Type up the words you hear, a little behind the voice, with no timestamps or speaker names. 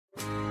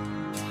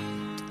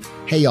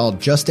Hey y'all,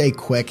 just a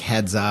quick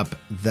heads up.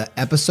 The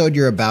episode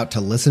you're about to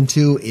listen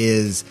to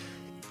is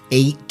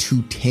 8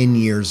 to 10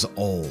 years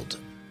old.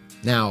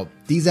 Now,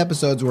 these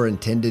episodes were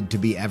intended to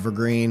be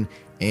evergreen,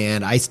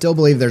 and I still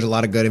believe there's a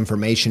lot of good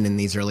information in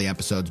these early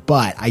episodes,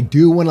 but I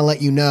do want to let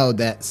you know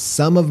that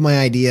some of my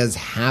ideas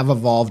have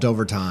evolved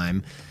over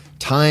time.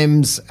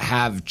 Times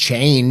have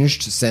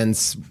changed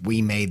since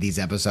we made these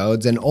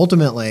episodes, and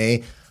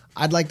ultimately,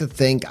 I'd like to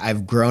think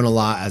I've grown a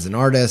lot as an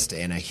artist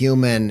and a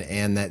human,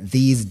 and that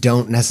these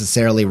don't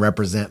necessarily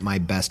represent my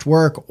best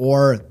work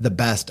or the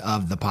best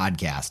of the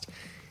podcast.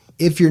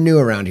 If you're new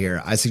around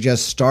here, I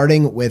suggest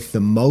starting with the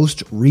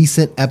most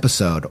recent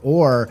episode,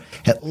 or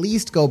at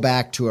least go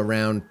back to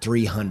around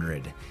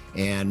 300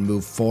 and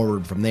move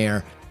forward from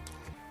there.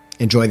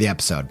 Enjoy the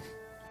episode.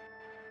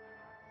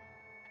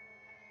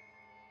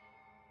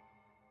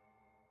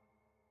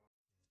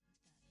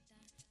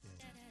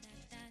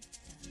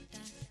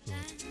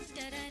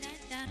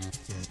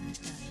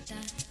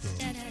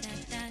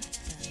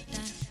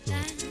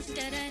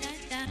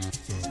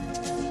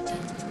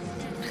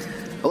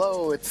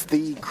 Hello, it's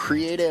the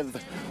Creative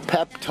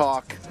Pep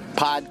Talk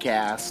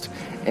podcast,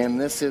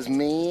 and this is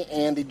me,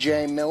 Andy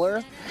J.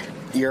 Miller,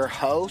 your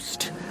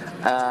host,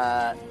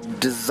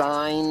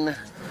 design-esque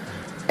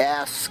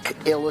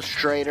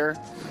illustrator,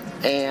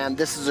 and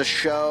this is a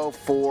show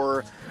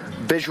for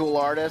visual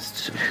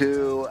artists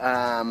who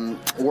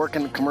work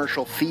in the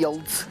commercial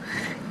fields,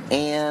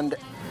 and,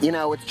 you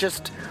know, it's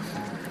just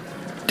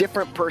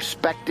different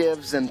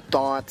perspectives and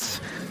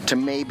thoughts to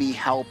maybe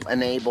help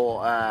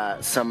enable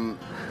some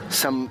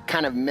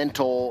kind of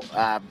mental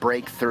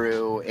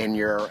breakthrough in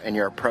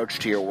your approach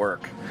to your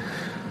work.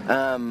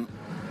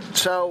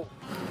 So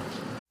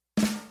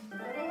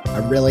I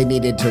really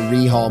needed to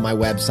rehaul my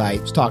website.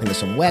 I was talking to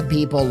some web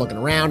people, looking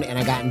around, and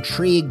I got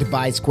intrigued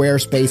by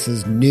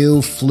Squarespace's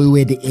new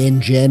Fluid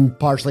engine,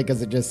 partially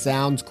because it just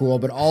sounds cool,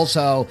 but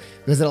also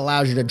because it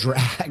allows you to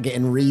drag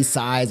and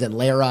resize and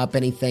layer up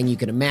anything you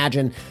can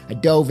imagine. I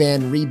dove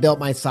in, rebuilt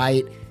my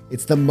site.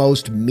 It's the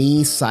most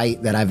me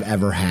site that I've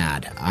ever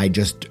had. I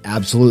just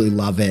absolutely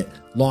love it.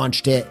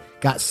 Launched it,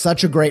 got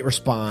such a great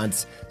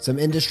response. Some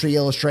industry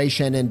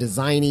illustration and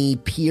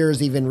designy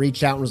peers even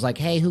reached out and was like,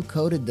 hey, who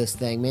coded this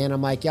thing, man?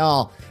 I'm like,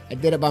 y'all, I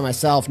did it by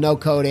myself. No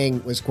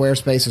coding with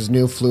Squarespace's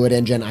new Fluid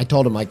engine. I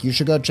told him, like, you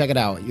should go check it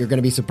out. You're going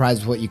to be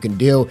surprised with what you can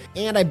do.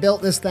 And I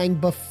built this thing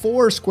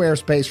before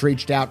Squarespace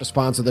reached out to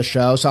sponsor the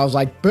show. So I was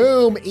like,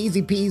 boom,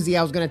 easy peasy.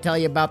 I was going to tell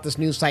you about this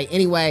new site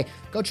anyway.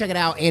 Go check it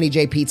out,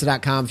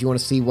 andyjpizza.com, if you want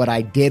to see what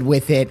I did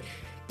with it.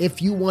 If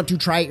you want to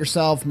try it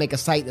yourself, make a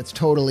site that's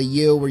totally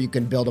you, where you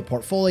can build a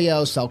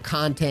portfolio, sell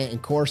content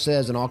and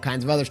courses and all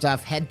kinds of other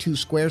stuff, head to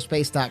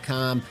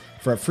squarespace.com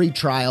for a free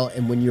trial.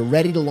 And when you're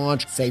ready to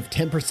launch, save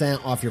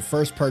 10% off your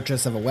first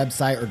purchase of a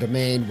website or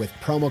domain with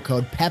promo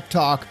code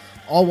PEPTALK,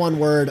 all one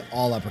word,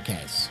 all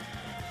uppercase.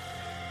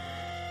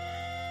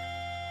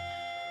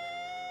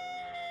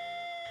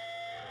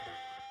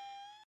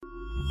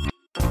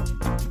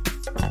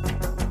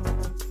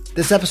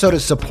 This episode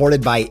is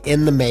supported by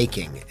In the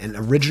Making, an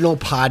original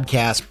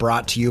podcast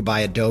brought to you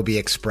by Adobe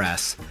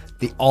Express,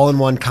 the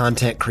all-in-one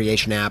content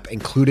creation app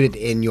included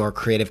in your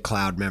Creative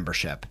Cloud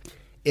membership.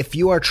 If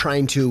you are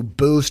trying to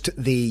boost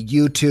the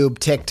YouTube,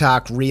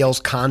 TikTok, Reels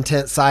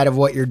content side of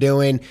what you're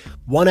doing,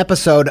 one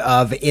episode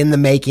of In the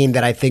Making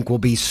that I think will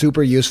be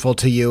super useful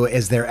to you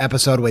is their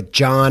episode with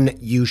John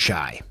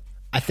Ushai.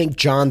 I think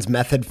John's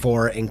method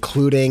for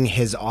including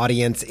his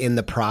audience in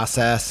the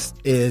process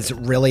is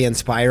really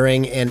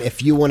inspiring. And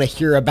if you want to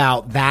hear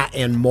about that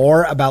and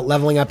more about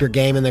leveling up your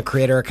game in the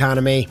creator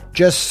economy,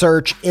 just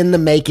search In the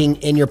Making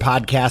in your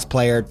podcast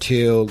player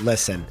to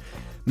listen.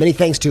 Many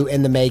thanks to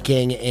In the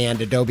Making and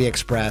Adobe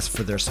Express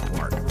for their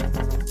support.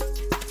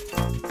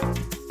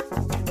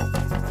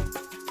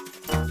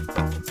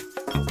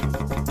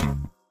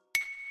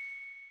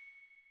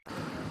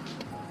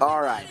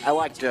 all right, I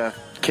like to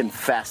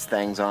confess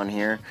things on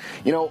here.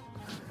 You know,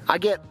 I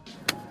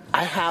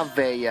have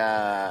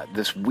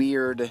this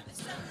weird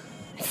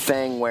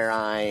thing where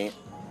I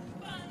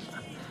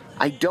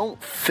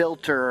don't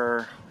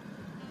filter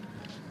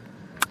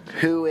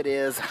who it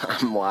is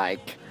I'm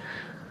like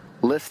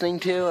listening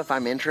to if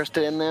I'm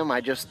interested in them.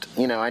 I just,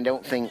 I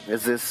don't think,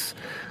 is this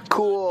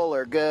cool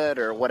or good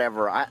or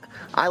whatever.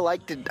 I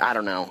like to, I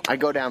don't know, I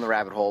go down the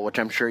rabbit hole, which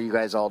I'm sure you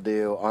guys all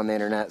do on the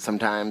internet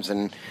sometimes,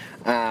 and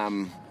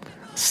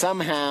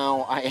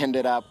somehow I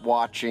ended up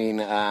watching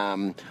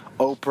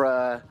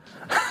Oprah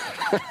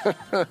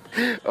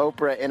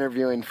Oprah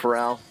interviewing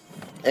Pharrell,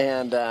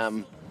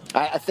 and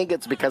I think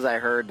it's because I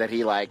heard that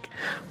he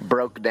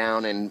broke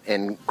down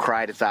and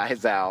cried his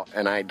eyes out,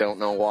 and I don't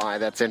know why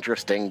that's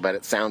interesting, but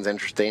it sounds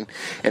interesting,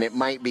 and it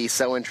might be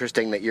so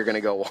interesting that you're going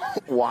to go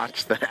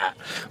watch that.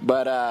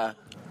 But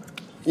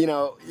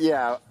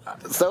yeah.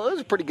 So it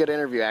was a pretty good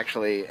interview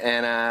actually,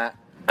 and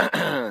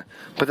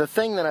but the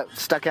thing that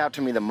stuck out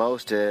to me the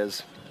most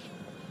is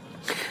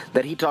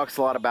that he talks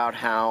a lot about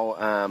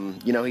how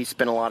he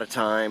spent a lot of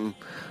time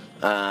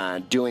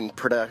doing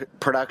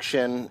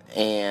production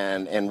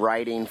and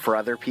writing for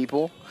other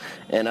people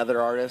and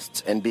other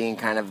artists, and being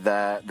kind of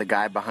the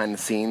guy behind the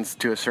scenes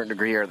to a certain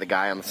degree, or the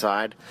guy on the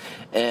side,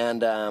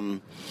 and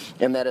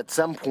that at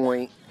some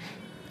point,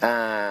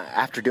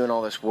 after doing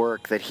all this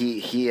work, that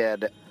he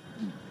had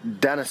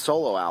done a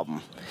solo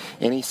album,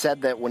 and he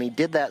said that when he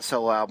did that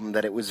solo album,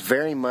 that it was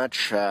very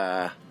much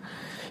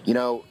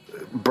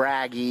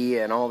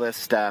braggy and all this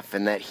stuff,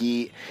 and that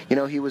he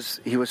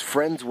was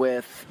friends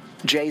with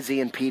Jay-Z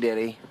and P.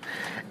 Diddy,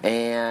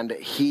 and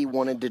he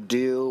wanted to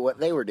do what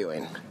they were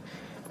doing,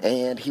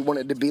 and he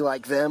wanted to be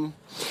like them,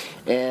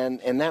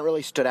 and that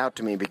really stood out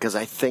to me, because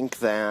I think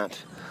that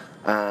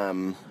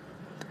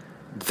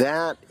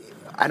that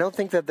I don't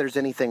think that there's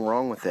anything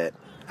wrong with it.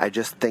 I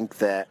just think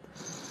that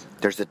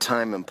there's a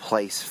time and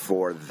place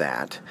for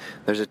that.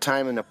 There's a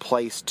time and a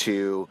place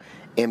to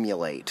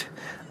emulate.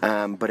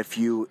 But if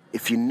you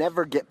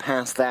never get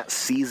past that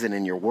season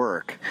in your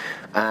work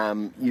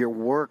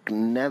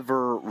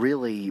never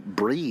really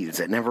breathes.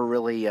 It never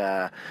really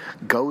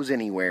goes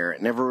anywhere.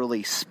 It never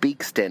really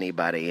speaks to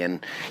anybody.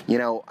 And,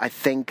 I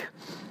think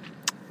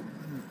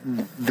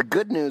the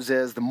good news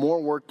is the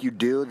more work you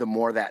do, the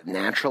more that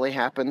naturally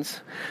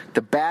happens.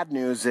 The bad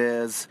news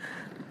is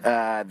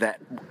that,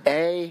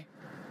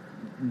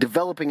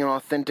 developing an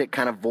authentic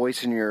kind of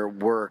voice in your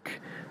work,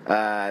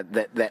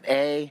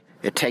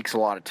 it takes a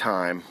lot of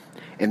time,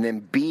 and then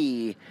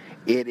B,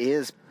 it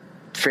is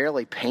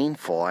fairly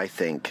painful, I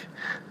think.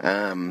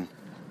 And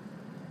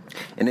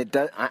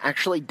I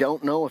actually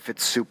don't know if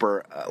it's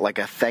super like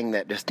a thing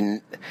that just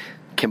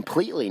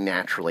completely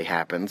naturally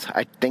happens.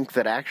 I think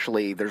that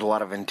actually there's a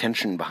lot of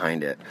intention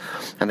behind it.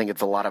 I think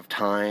it's a lot of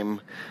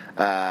time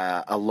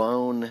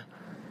alone,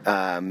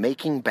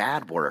 making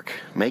bad work,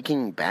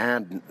 making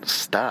bad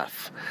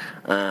stuff.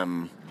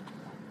 And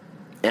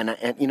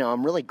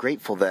I'm really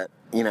grateful that,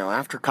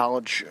 after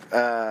college,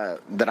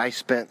 that I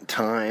spent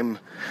time,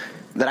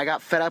 that I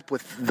got fed up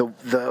with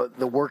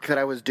the work that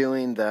I was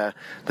doing, the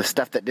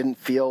stuff that didn't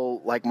feel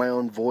like my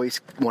own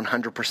voice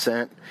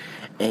 100%.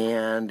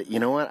 And you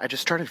know what? I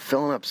just started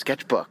filling up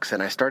sketchbooks,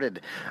 and I started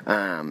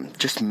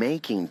just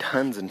making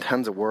tons and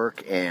tons of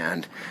work,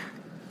 and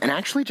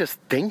actually just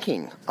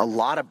thinking a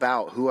lot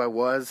about who I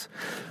was,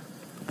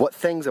 what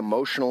things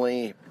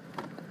emotionally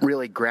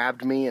really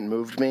grabbed me and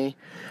moved me,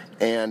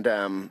 and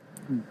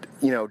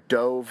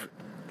dove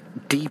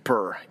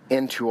deeper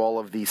into all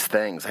of these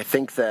things. I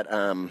think that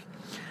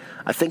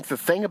the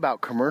thing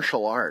about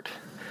commercial art,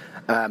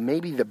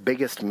 maybe the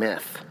biggest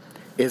myth,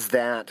 is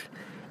that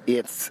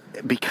it's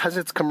because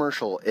it's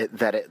commercial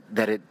that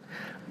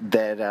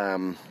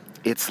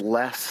it's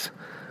less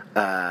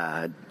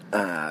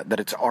that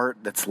it's art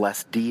that's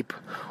less deep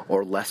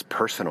or less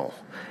personal.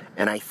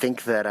 And I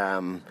think that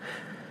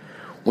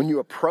when you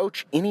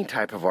approach any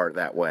type of art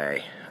that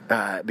way,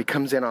 it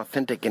becomes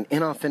inauthentic, and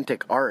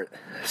inauthentic art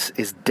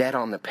is dead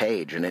on the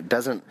page, and it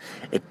doesn't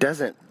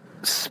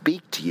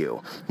speak to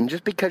you. And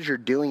just because you're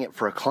doing it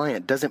for a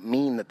client doesn't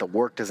mean that the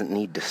work doesn't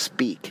need to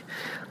speak.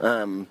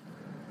 And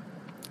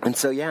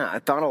so, I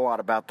thought a lot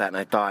about that, and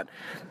I thought,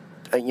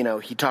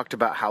 he talked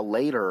about how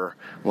later,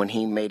 when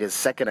he made his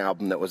second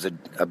album that was a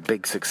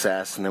big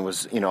success, and there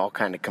was, all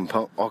kinds of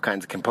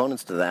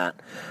components to that,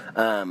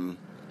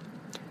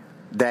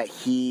 that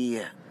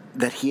he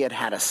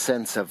had a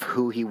sense of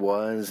who he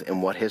was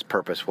and what his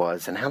purpose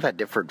was, and how that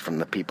differed from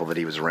the people that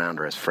he was around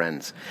or his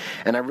friends.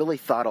 And I really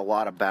thought a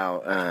lot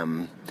about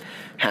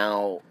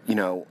how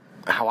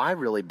I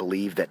really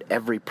believe that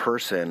every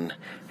person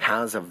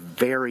has a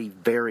very,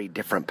 very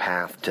different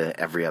path to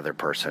every other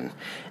person.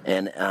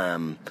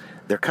 And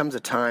there comes a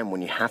time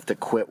when you have to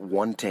quit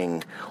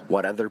wanting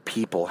what other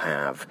people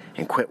have,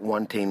 and quit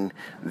wanting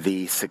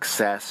the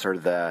success or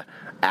the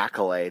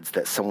accolades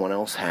that someone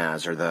else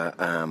has, or there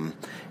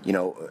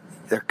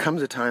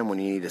comes a time when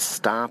you need to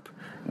stop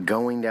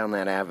going down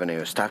that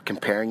avenue, stop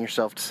comparing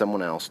yourself to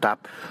someone else,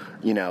 stop,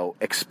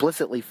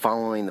 explicitly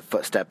following the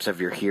footsteps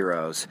of your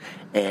heroes,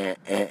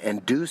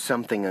 and do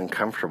something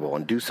uncomfortable,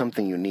 and do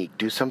something unique,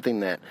 do something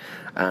that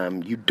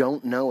you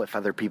don't know if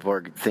other people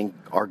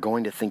are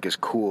going to think is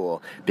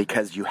cool,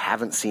 because you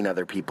haven't seen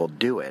other people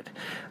do it.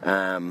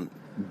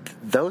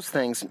 Those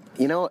things,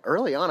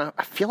 early on,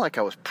 I feel like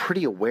I was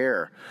pretty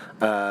aware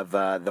of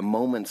the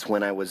moments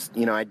when I was,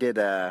 I did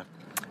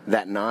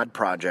that Nod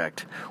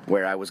project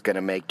where I was going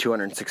to make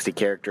 260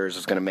 characters. I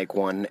was going to make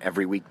one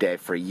every weekday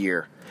for a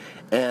year.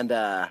 And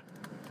I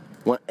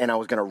was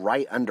going to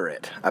write under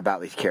it about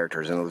these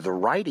characters. And the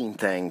writing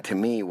thing, to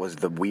me, was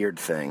the weird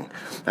thing.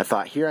 I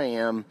thought, here I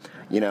am,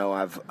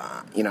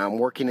 I'm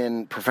working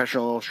in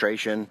professional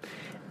illustration,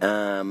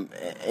 and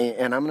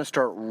I'm going to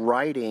start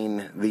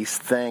writing these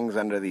things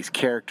under these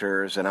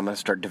characters, and I'm going to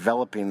start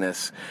developing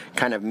this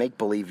kind of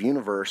make-believe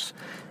universe.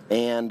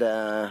 And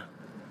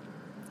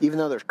even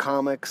though there's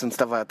comics and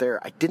stuff out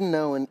there, I didn't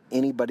know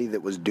anybody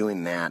that was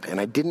doing that, and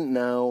I didn't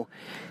know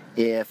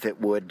if it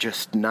would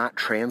just not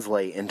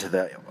translate into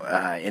the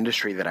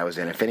industry that I was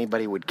in. If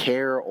anybody would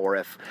care, or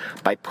if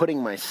by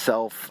putting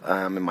myself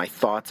and my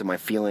thoughts and my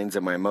feelings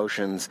and my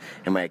emotions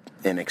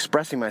and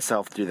expressing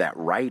myself through that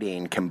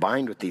writing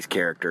combined with these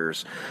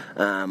characters,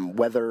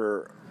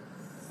 whether,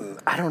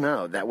 I don't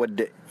know, that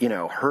would,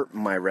 hurt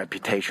my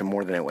reputation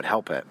more than it would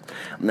help it.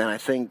 And then I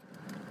think,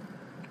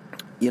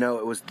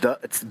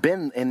 it's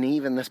been, and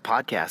even this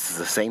podcast is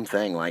the same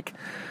thing, like,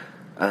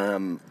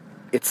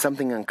 it's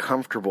something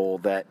uncomfortable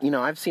that,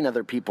 I've seen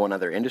other people in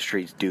other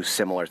industries do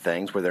similar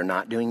things where they're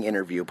not doing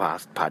interview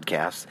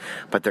podcasts,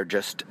 but they're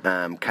just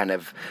kind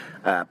of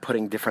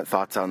putting different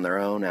thoughts on their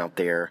own out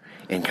there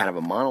in kind of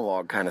a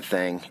monologue kind of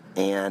thing.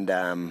 And,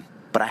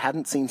 but I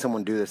hadn't seen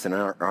someone do this in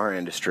our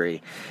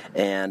industry.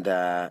 And,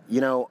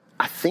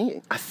 I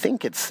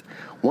think it's,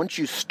 once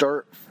you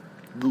start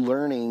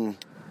learning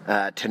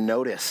to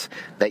notice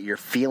that you're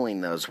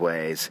feeling those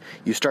ways,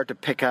 you start to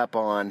pick up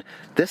on,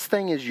 this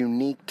thing is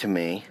unique to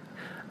me.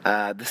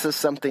 This is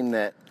something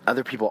that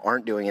other people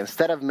aren't doing.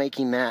 Instead of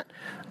making that,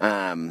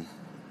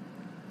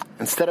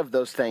 instead of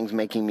those things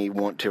making me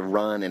want to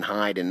run and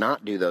hide and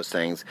not do those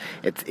things,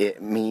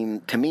 to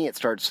me it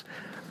starts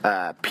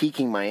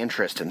piquing my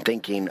interest and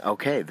thinking,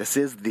 okay, this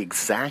is the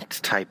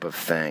exact type of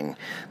thing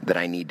that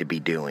I need to be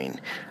doing.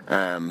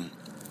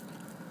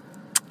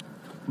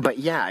 But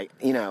yeah,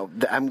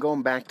 I'm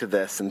going back to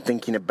this and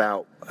thinking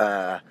about,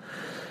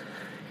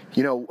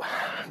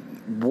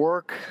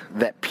 work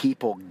that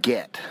people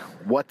get.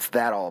 What's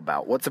that all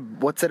about?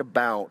 What's it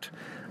about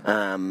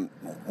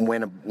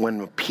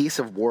when a piece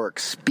of work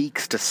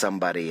speaks to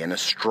somebody in a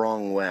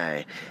strong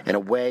way, in a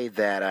way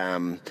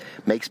that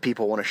makes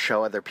people want to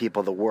show other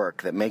people the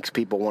work, that makes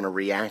people want to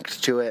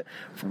react to it,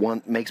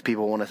 makes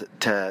people want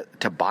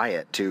to buy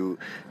it, to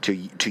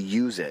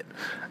use it.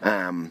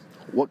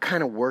 What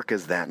kind of work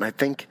is that? And I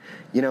think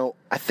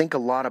a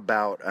lot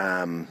about,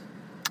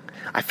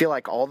 I feel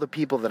like all the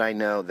people that I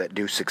know that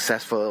do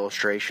successful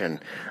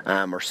illustration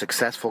or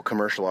successful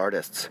commercial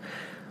artists,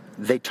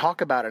 they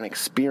talk about an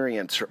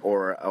experience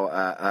or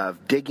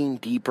of digging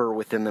deeper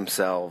within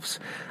themselves,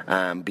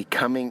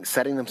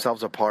 setting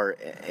themselves apart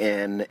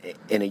in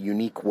a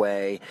unique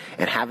way,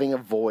 and having a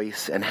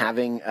voice and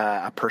having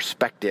a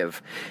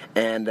perspective.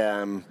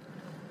 And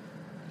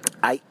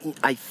I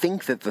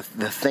think that the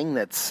thing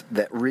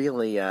that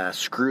really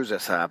screws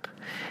us up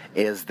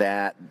is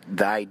that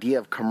the idea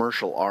of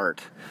commercial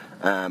art,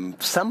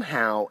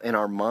 somehow in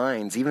our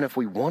minds, even if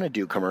we want to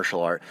do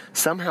commercial art,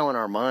 somehow in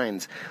our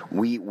minds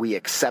we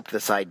accept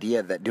this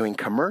idea that doing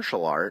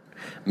commercial art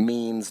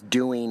means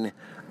doing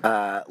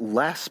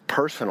less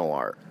personal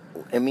art.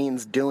 It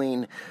means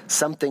doing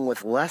something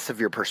with less of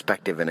your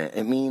perspective in it.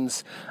 It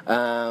means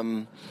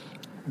being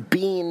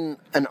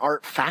an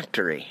art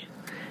factory.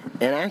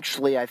 And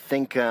actually, I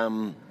think,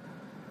 I've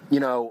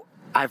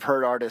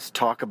heard artists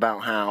talk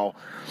about how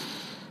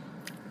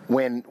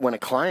when a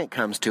client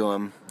comes to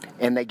them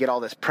and they get all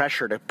this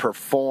pressure to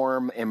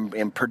perform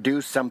and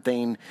produce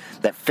something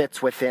that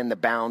fits within the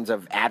bounds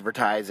of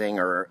advertising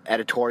or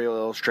editorial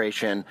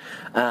illustration,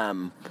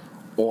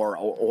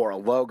 or a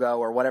logo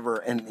or whatever,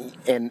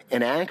 and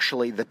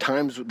actually the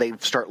times they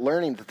start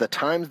learning that the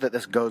times that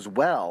this goes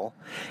well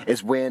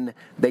is when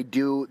they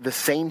do the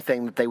same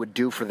thing that they would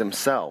do for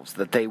themselves,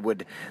 that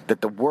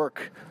the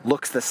work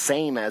looks the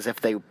same as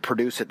if they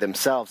produce it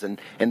themselves, and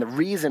the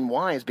reason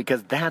why is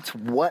because that's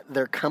what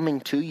they're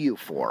coming to you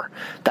for.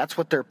 That's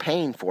what they're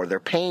paying for. They're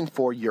paying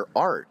for your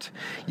art,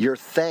 your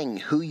thing,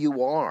 who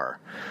you are.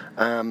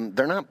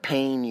 They're not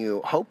paying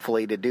you,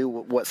 hopefully, to do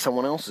what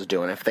someone else is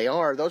doing. If they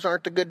are, those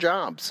aren't the good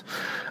jobs.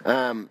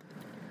 And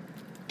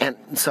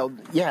so,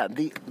 yeah,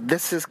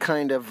 this is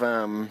kind of,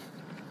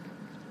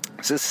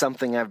 this is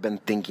something I've been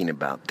thinking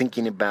about,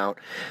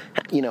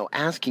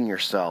 asking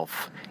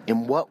yourself,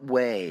 in what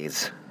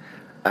ways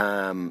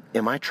am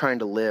I trying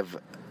to live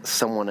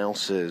someone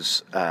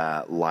else's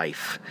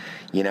life?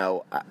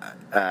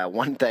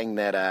 One thing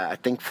that I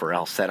think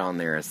Pharrell said on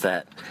there is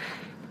that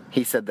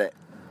he said that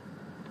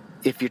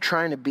if you're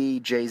trying to be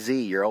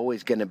Jay-Z, you're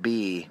always going to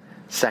be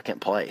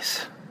second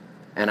place.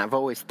 And I've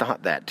always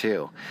thought that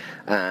too.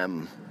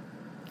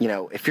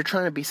 If you're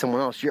trying to be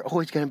someone else, you're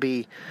always going to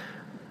be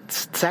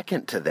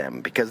second to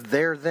them because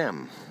they're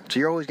them. So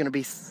you're always going to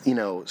be,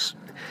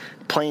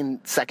 playing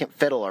second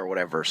fiddle or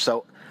whatever.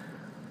 So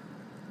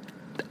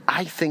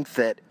I think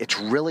that it's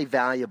really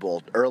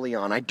valuable early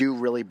on. I do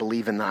really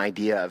believe in the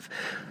idea of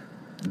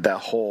the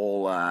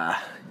whole,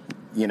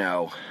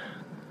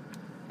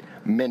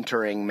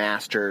 mentoring,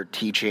 master,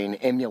 teaching,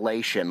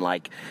 emulation,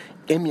 like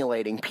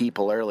emulating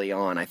people early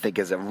on, I think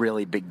is a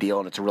really big deal,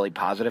 and it's a really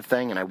positive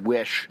thing, and I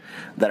wish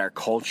that our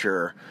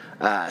culture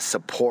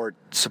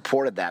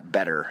supported that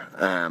better.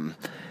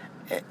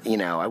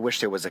 I wish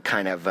there was a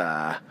kind of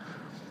a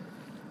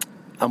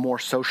more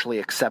socially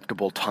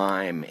acceptable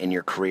time in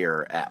your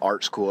career at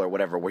art school or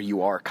whatever, where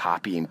you are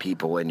copying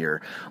people and you're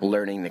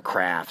learning the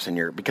crafts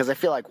because I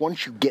feel like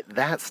once you get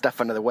that stuff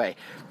out of the way,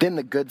 then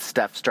the good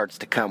stuff starts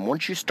to come.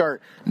 Once you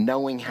start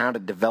knowing how to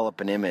develop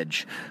an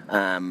image,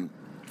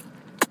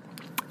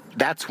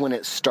 that's when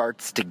it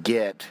starts to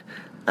get.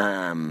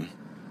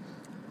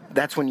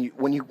 That's when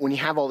you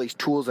have all these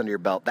tools under your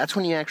belt. That's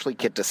when you actually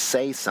get to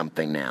say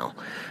something now,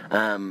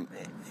 and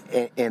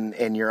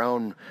your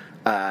own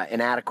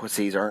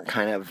inadequacies aren't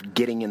kind of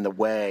getting in the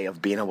way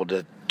of being able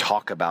to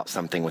talk about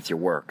something with your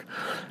work.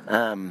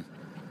 And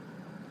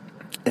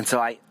so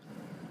I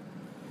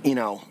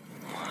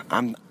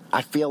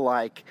feel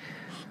like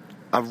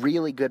a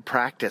really good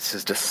practice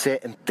is to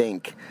sit and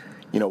think,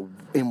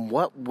 in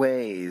what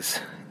ways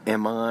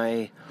am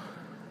I,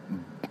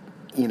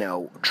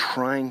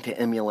 trying to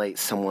emulate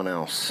someone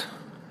else?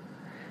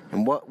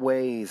 In what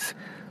ways,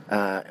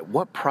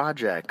 what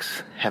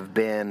projects have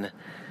been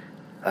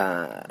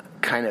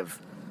kind of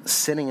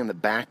sitting in the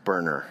back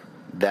burner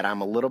that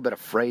I'm a little bit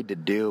afraid to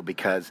do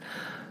because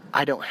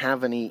I don't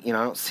have any, I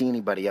don't see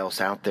anybody else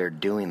out there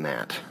doing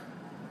that.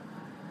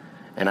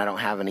 And I don't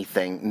have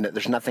anything,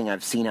 there's nothing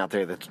I've seen out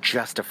there that's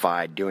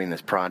justified doing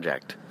this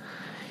project.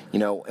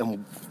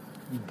 And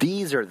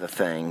these are the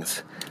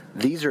things,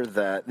 these are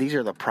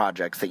the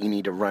projects that you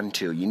need to run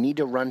to. You need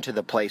to run to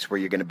the place where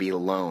you're going to be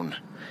alone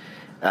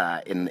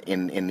in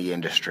the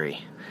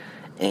industry.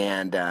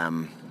 And,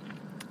 I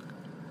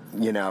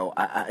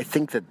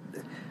think that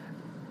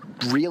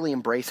really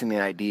embracing the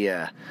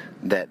idea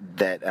that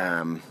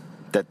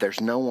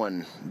there's no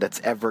one that's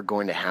ever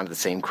going to have the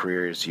same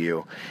career as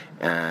you,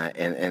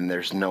 and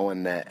there's no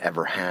one that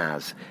ever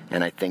has.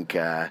 And I think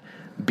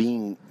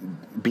being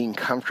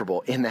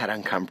comfortable in that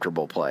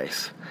uncomfortable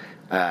place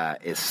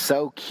is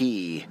so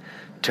key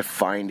to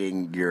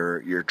finding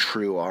your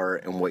true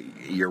art and what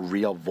your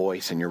real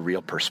voice and your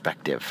real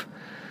perspective.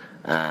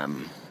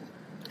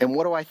 And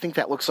what do I think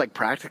that looks like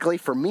practically?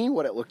 For me,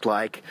 what it looked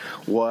like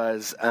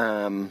was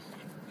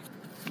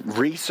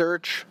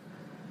research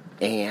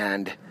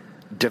and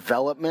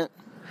development.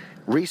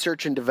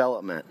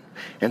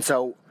 And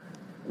so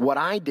what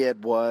I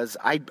did was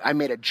I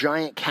made a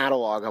giant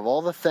catalog of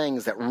all the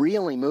things that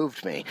really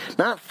moved me.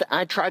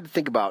 I tried to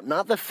think about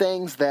not the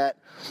things that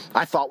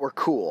I thought were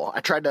cool. I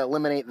tried to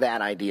eliminate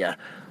that idea.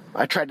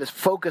 I tried to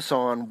focus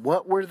on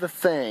what were the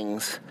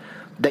things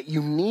that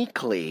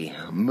uniquely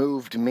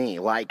moved me,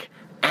 like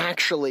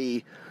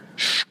actually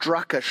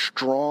struck a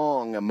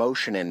strong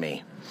emotion in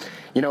me.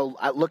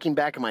 Looking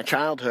back at my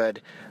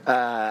childhood,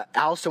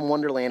 Alice in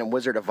Wonderland and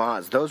Wizard of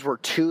Oz, those were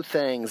two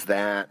things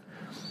that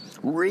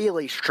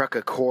really struck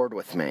a chord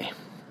with me.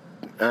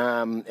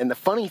 And the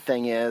funny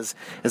thing is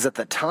at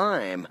the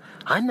time,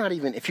 I'm not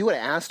even, if you would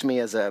have asked me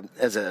as a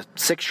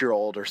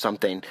 6-year-old or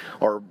something,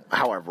 or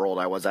however old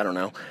I was, I don't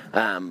know,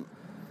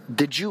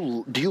 do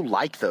you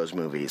like those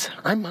movies?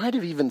 I might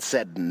have even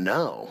said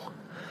no.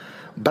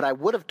 But I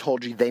would have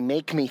told you they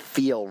make me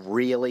feel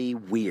really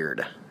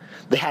weird.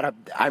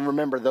 I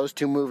remember those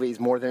two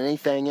movies more than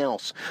anything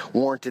else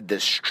warranted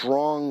this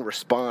strong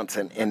response,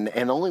 and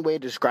the only way to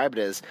describe it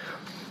is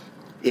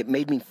it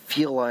made me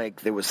feel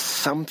like there was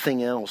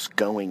something else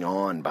going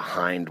on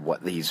behind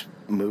what these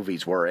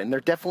movies were. And there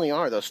definitely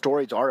are. Those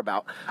stories are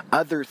about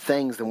other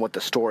things than what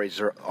the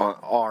stories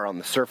are on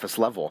the surface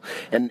level.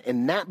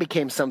 And that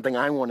became something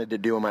I wanted to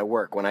do in my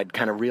work when I'd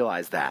kind of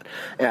realized that.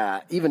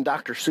 Even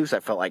Dr. Seuss,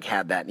 I felt like,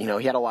 had that. He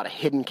had a lot of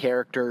hidden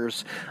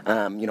characters,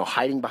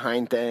 hiding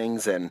behind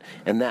things and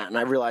that. And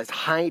I realized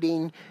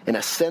hiding in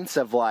a sense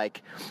of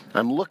like,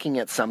 I'm looking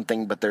at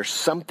something, but there's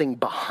something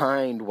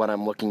behind what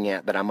I'm looking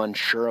at that I'm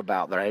unsure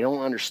about, that I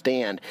don't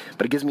understand,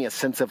 but it gives me a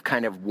sense of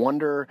kind of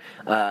wonder,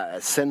 a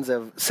sense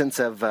of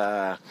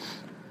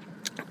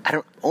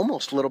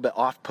almost a little bit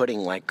off-putting,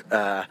 like,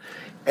 and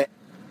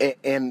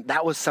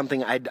that was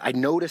something I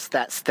noticed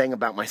that thing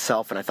about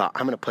myself, and I thought,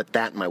 I'm going to put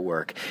that in my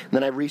work. And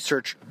then I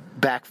researched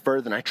back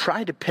further, and I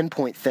tried to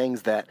pinpoint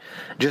things that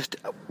just,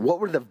 what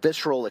were the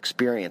visceral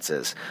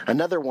experiences?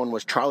 Another one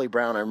was Charlie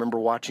Brown. I remember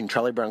watching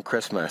Charlie Brown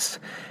Christmas,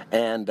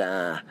 and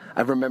I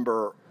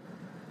remember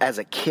as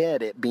a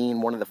kid it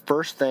being one of the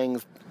first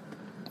things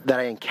that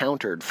I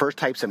encountered, first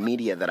types of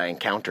media that I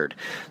encountered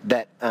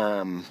that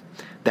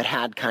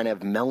had kind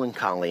of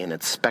melancholy in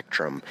its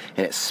spectrum,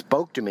 and it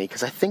spoke to me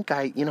because I think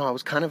I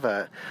was kind of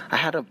I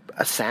had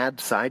a sad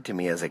side to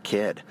me as a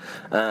kid.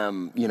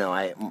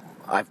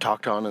 I've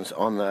talked on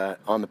the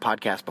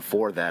podcast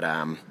before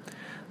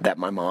that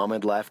my mom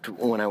had left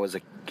when I was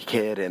a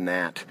kid, and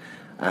that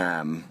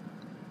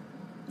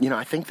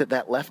I think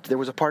that left, there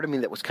was a part of me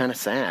that was kind of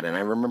sad, and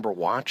I remember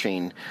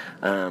watching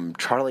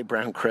Charlie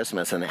Brown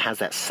Christmas, and it has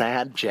that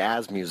sad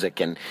jazz music,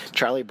 and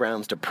Charlie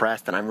Brown's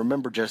depressed, and I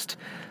remember just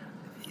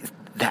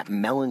that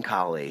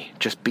melancholy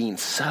just being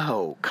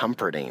so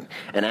comforting,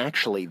 and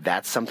actually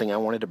that's something I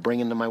wanted to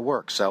bring into my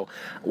work. So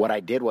what I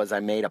did was I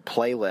made a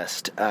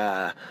playlist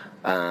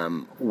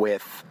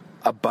with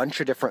a bunch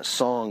of different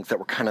songs that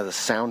were kind of the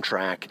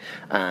soundtrack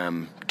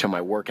to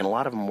my work, and a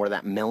lot of them were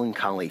that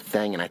melancholy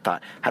thing, and I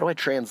thought, how do I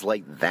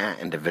translate that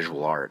into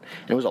visual art?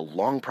 And it was a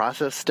long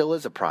process, still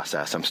is a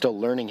process. I'm still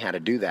learning how to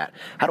do that.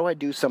 How do I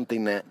do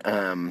something that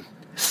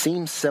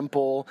seems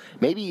simple?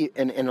 Maybe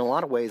in a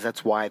lot of ways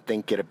that's why I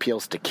think it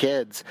appeals to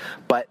kids,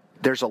 but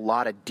there's a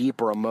lot of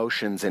deeper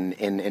emotions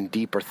and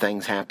deeper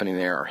things happening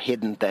there, or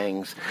hidden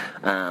things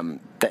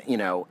that, you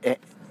know.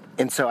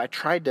 And so I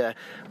tried to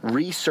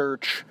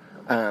research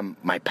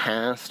my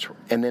past,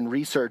 and then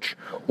research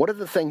what are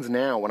the things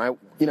now when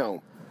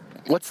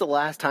what's the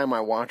last time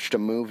I watched a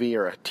movie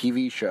or a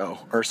TV show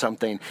or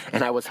something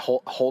and I was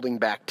holding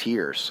back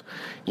tears,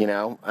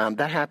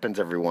 that happens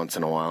every once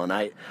in a while. And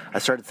I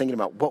started thinking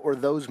about what were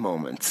those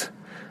moments.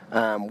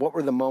 What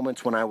were the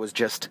moments when I was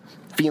just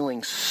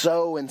feeling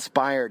so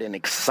inspired and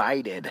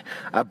excited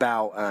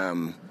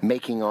about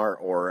making art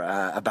or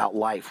about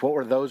life? What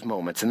were those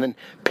moments? And then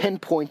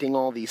pinpointing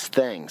all these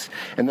things.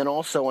 And then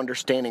also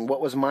understanding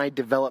what was my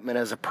development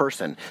as a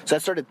person. So I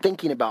started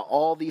thinking about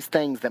all these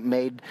things that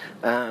made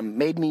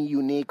me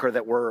unique, or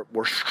that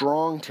were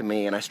strong to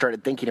me. And I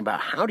started thinking about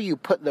how do you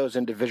put those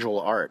into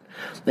visual art?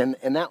 And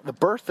that the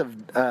birth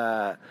of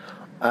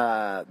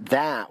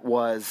that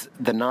was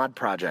the Nod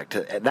Project.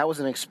 That was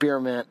an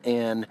experiment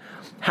in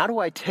how do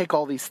I take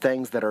all these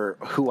things that are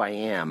who I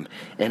am,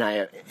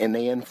 and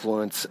they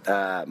influence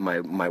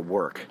my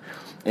work.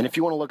 And if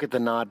you want to look at the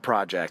Nod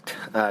Project,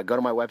 go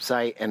to my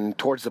website, and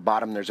towards the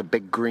bottom there's a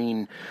big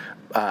green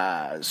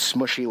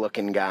smushy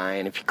looking guy,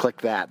 and if you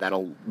click that,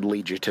 that'll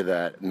lead you to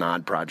the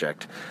Nod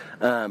Project.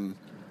 And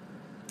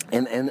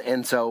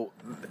so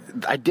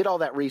I did all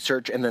that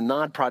research, and the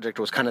Nod Project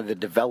was kind of the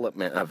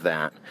development of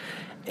that.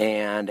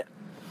 And,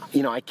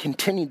 I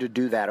continue to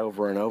do that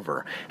over and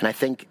over. And I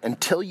think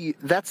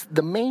that's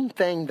the main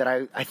thing that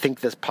I think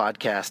this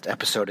podcast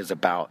episode is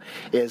about,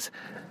 is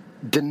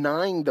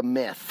denying the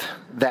myth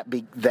that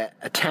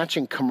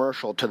attaching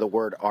commercial to the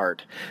word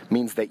art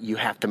means that you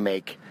have to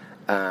make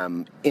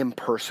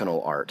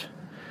impersonal art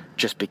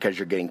just because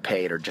you're getting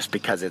paid, or just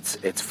because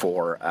it's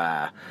for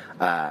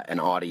an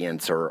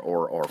audience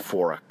or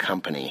for a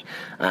company.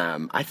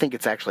 I think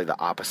it's actually the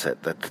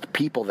opposite. That the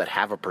people that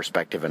have a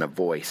perspective and a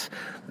voice,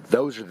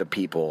 those are the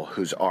people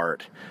whose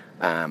art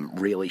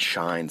really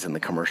shines in the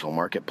commercial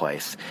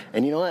marketplace.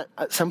 And you know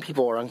what? Some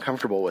people are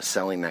uncomfortable with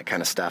selling that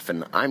kind of stuff,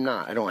 and I'm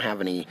not. I don't have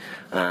any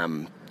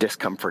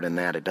discomfort in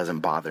that. It doesn't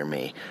bother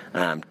me.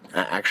 I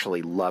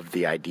actually love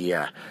the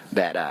idea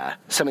that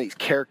some of these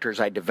characters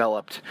I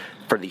developed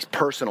for these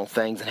personal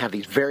things and have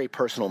these very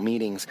personal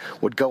meetings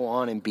would go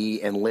on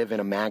and live in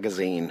a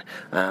magazine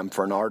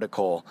for an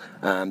article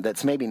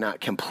that's maybe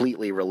not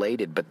completely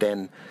related, but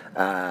then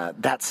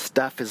that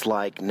stuff is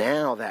like,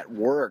 now that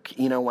work,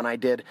 when I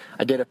did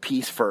a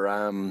piece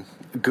for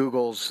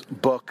Google's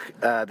book,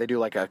 they do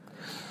like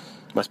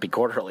must be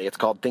quarterly. It's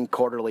called Think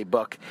Quarterly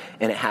Book,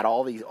 and it had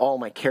all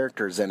my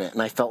characters in it,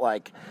 and I felt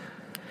like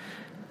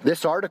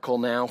this article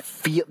now,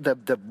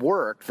 the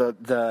work,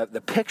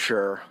 the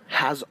picture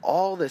has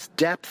all this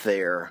depth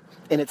there,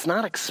 and it's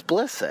not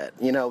explicit.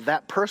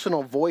 That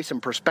personal voice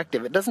and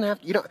perspective. It doesn't have.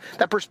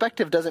 That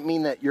perspective doesn't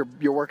mean that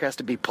your work has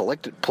to be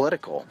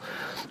political.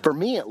 For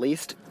me, at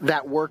least,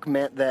 that work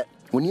meant that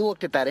when you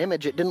looked at that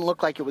image, it didn't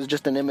look like it was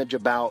just an image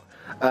about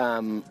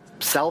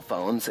cell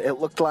phones. It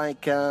looked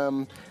like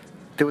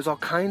there was all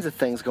kinds of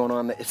things going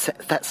on.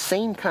 That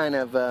same kind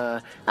of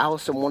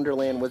Alice in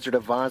Wonderland, Wizard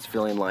of Oz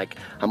feeling, like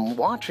I'm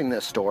watching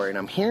this story and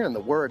I'm hearing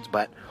the words,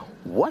 but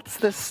what's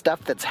this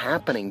stuff that's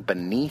happening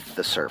beneath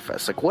the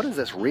surface? Like, what is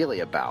this really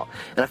about?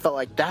 And I felt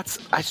like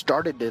I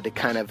started to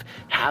kind of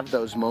have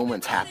those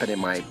moments happen in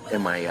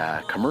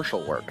my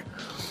commercial work.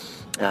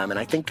 And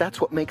I think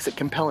that's what makes it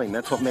compelling.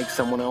 That's what makes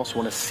someone else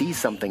want to see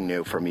something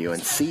new from you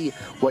and see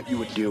what you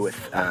would do with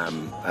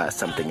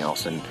something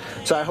else. And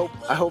so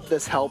I hope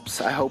this helps.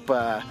 I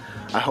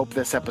hope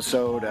this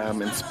episode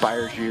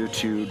inspires you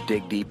to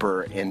dig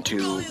deeper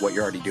into what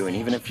you're already doing.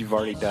 Even if you've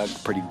already dug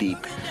pretty deep,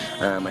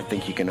 I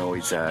think you can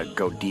always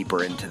go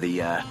deeper into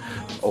the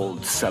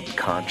old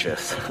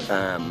subconscious.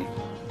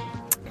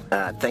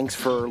 Thanks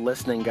for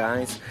listening,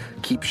 guys.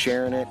 Keep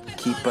sharing it.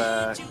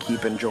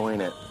 Keep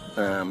enjoying it.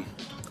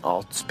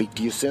 I'll speak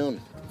to you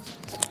soon.